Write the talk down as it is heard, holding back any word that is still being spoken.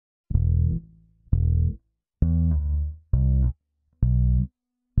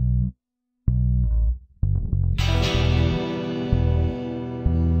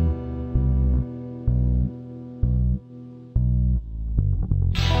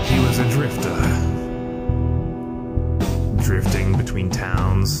a drifter, drifting between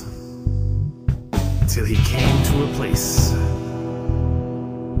towns, till he came to a place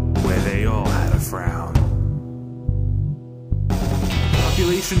where they all had a frown.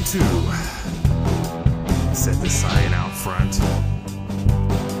 Population 2, said the sign out front.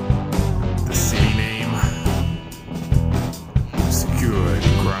 The city name, obscured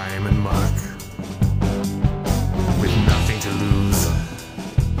in grime and muck. With nothing to lose,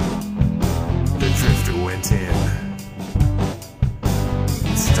 the drifter went in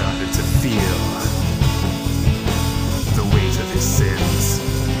and started to feel the weight of his sins.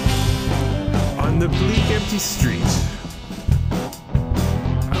 On the bleak empty street,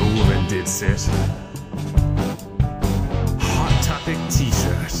 a woman did sit. Hot Topic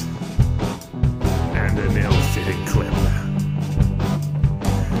t-shirt and an ill-fitting clip.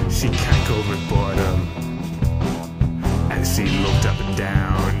 She cackled with boredom as she looked up and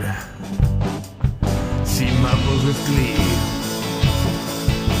down. She mumbled with glee,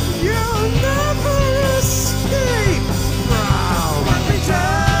 "You'll never escape from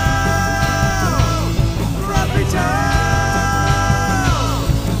Grumpytown! Grumpytown!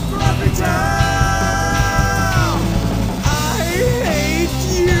 Grumpytown! I hate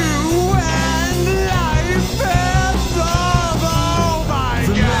you and life and love, oh my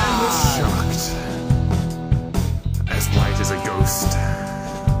God!" The man was shocked, as white as a ghost.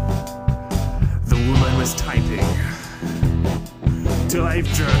 The woman was typing to life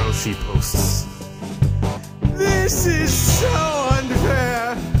journal she posts. "This is so